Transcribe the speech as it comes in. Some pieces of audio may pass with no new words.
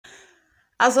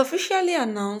As officially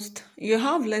announced, you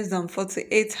have less than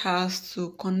 48 hours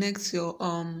to connect your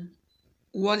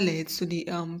wallet to the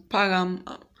PARAM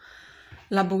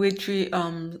laboratory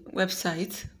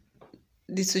website,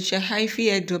 the social hyphy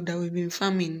airdrop that we've been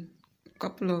farming a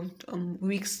couple of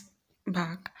weeks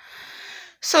back.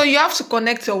 So you have to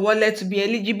connect your wallet to be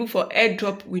eligible for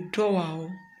airdrop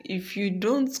withdrawal. If you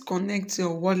don't connect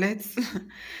your wallet,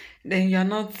 then you're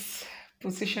not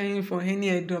positioning for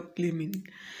any airdrop claiming.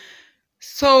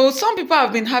 So some people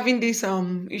have been having these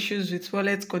issues with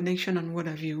wallet connection and what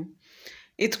have you.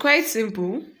 It's quite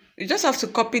simple. You just have to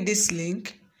copy this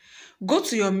link, go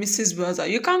to your Mrs. browser.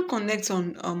 You can connect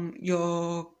on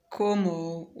your Chrome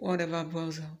or whatever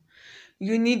browser.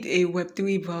 You need a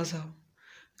Web3 browser.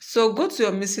 So go to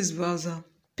your Mrs. browser,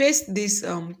 paste this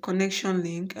connection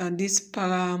link and this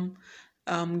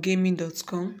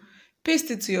paramgaming.com.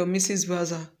 Paste it to your Mrs.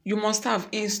 browser. You must have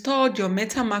installed your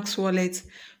MetaMask wallet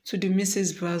to the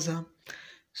Mrs. browser.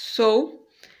 So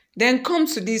then come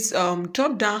to this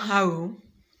drop down arrow.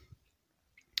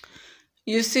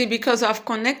 You see, because I've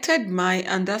connected my,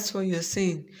 and that's what you're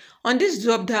seeing. On this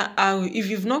drop down arrow, if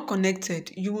you've not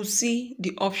connected, you will see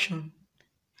the option.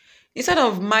 Instead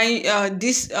of my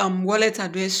this wallet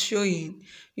address showing,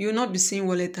 you will not be seeing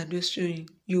wallet address showing.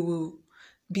 You will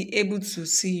be able to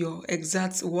see your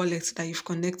exact wallet that you've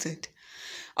connected.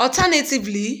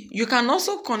 Alternatively, you can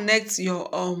also connect your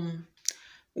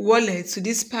wallet to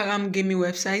this PARAM gaming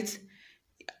website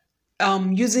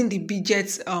using the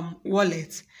Bitget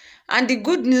wallet. And the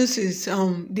good news is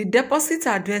the deposit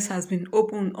address has been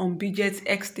opened on Bitget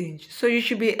Exchange. So you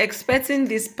should be expecting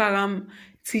this PARAM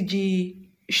TG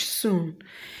soon.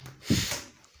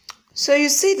 So you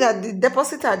see that the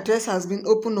deposit address has been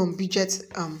opened on Bitget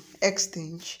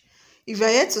Exchange. If you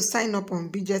are yet to sign up on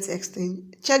Bitget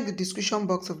Exchange, check the description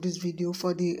box of this video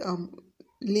for the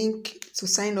link to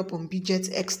sign up on Bitget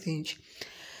Exchange.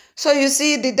 So you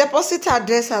see the deposit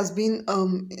address has been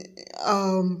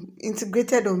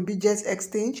integrated on Bitget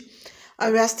Exchange,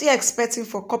 and we are still expecting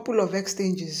for a couple of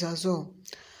exchanges as well.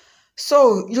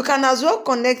 So you can as well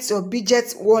connect your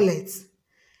Bitget wallet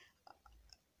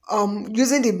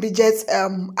using the Bitget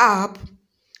app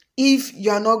if you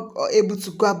are not able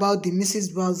to go about the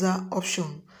Mrs. browser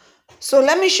option. So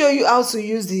let me show you how to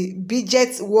use the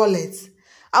Bitget wallet,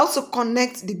 how to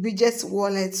connect the Bitget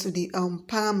wallet to the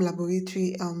PARAM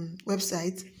laboratory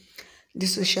website, the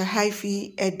social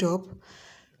hyphy airdrop.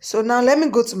 So now let me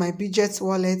go to my Bitget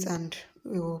wallet and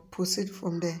we will proceed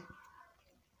from there.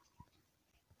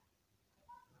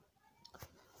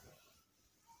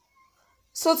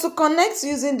 So to connect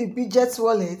using the Bitget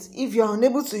wallet, if you are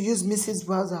unable to use Mrs.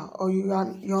 browser or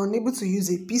you're unable to use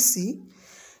a PC,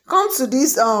 come to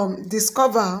this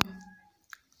discover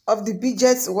of the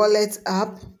Bitget wallet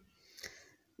app.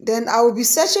 Then I will be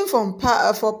searching for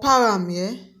PARAM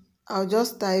here. I'll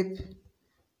just type,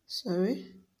 sorry.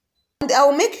 And I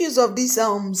will make use of this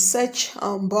search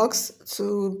box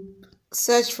to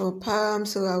search for PARAM,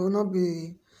 so I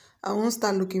won't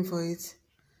start looking for it.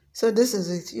 So this is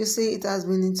it. You see it has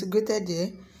been integrated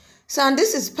here. So and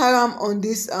this is PARAM on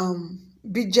this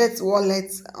Bitget wallet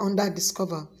under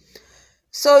discover.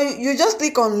 So you just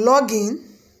click on login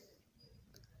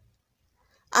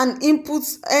and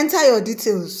enter your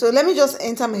details. So let me just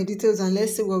enter my details and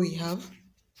let's see what we have.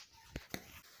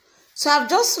 So I've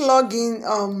just logged in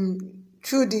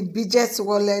through the Bitget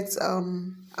wallet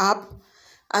app,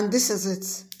 and this is it.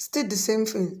 Still the same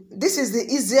thing. This is the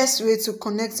easiest way to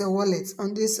connect your wallet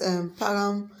on this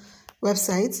PARAM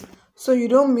website, so you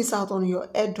don't miss out on your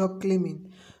airdrop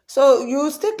claiming. So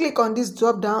you still click on this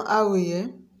drop down arrow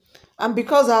here, and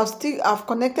because I've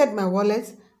connected my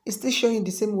wallet, it's still showing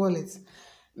the same wallet.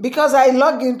 Because I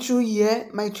log in through here,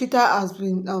 my Twitter has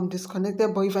been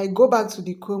disconnected, but if I go back to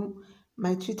the Chrome,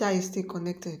 my Twitter is still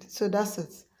connected. So that's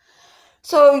it.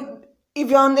 So if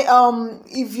you're on the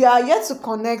if you are yet to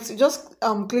connect, you just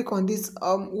click on this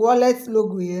wallet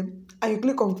logo here and you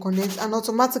click on connect, and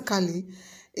automatically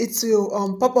it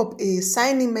will pop up a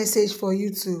sign-in message for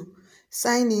you to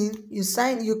sign in. You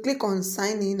click on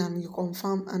sign in and you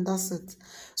confirm, and that's it.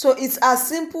 So it's as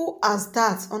simple as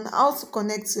that on how to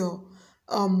connect your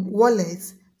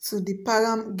wallet to the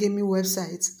PARAM gaming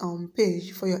website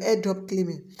page for your airdrop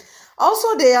claiming.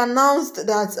 Also, they announced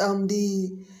that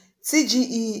the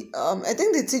TGE, I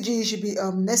think the TGE should be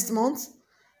next month.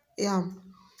 Yeah,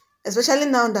 especially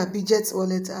now that Bitget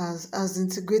wallet has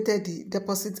integrated the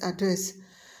deposit address.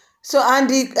 So and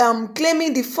the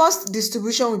claiming the first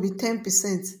distribution will be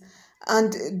 10%,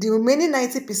 and the remaining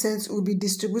 90% will be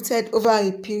distributed over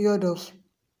a period of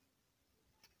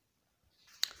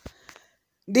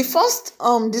The first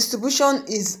distribution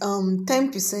is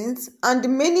 10%, and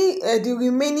the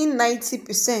remaining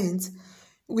 90%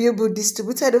 will be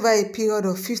distributed over a period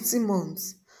of 50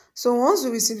 months. So once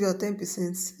you receive your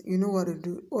 10%, you know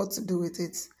what to do with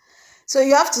it. So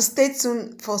you have to stay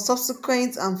tuned for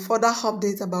subsequent and further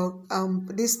updates about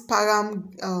this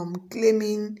PARAM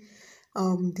claiming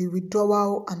the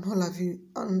withdrawal and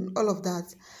all of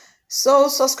that. So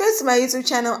subscribe to my YouTube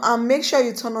channel and make sure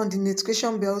you turn on the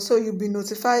notification bell so you'll be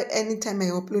notified anytime I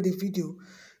upload a video.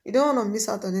 You don't want to miss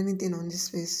out on anything on this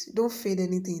space. You don't fade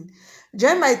anything.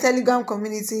 Join my Telegram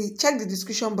community. Check the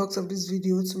description box of this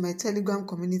video to my Telegram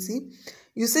community.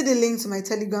 You see the link to my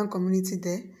Telegram community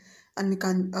there, and you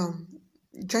can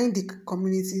join the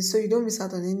community so you don't miss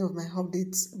out on any of my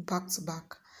updates back to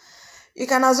back. You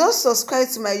can as well subscribe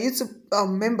to my YouTube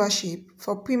membership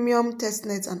for premium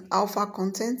testnet and alpha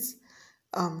content,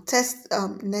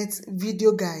 testnet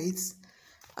video guides,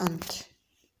 and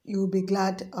you will be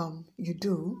glad you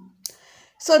do.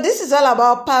 So this is all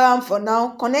about PARAM for now.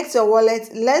 Connect your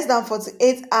wallet. Less than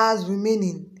 48 hours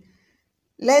remaining.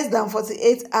 Less than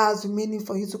 48 hours remaining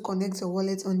for you to connect your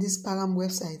wallet on this PARAM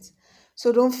website.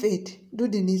 So don't fade. Do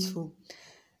the needful.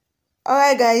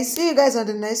 Alright guys, see you guys on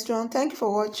the next one. Thank you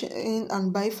for watching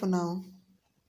and bye for now.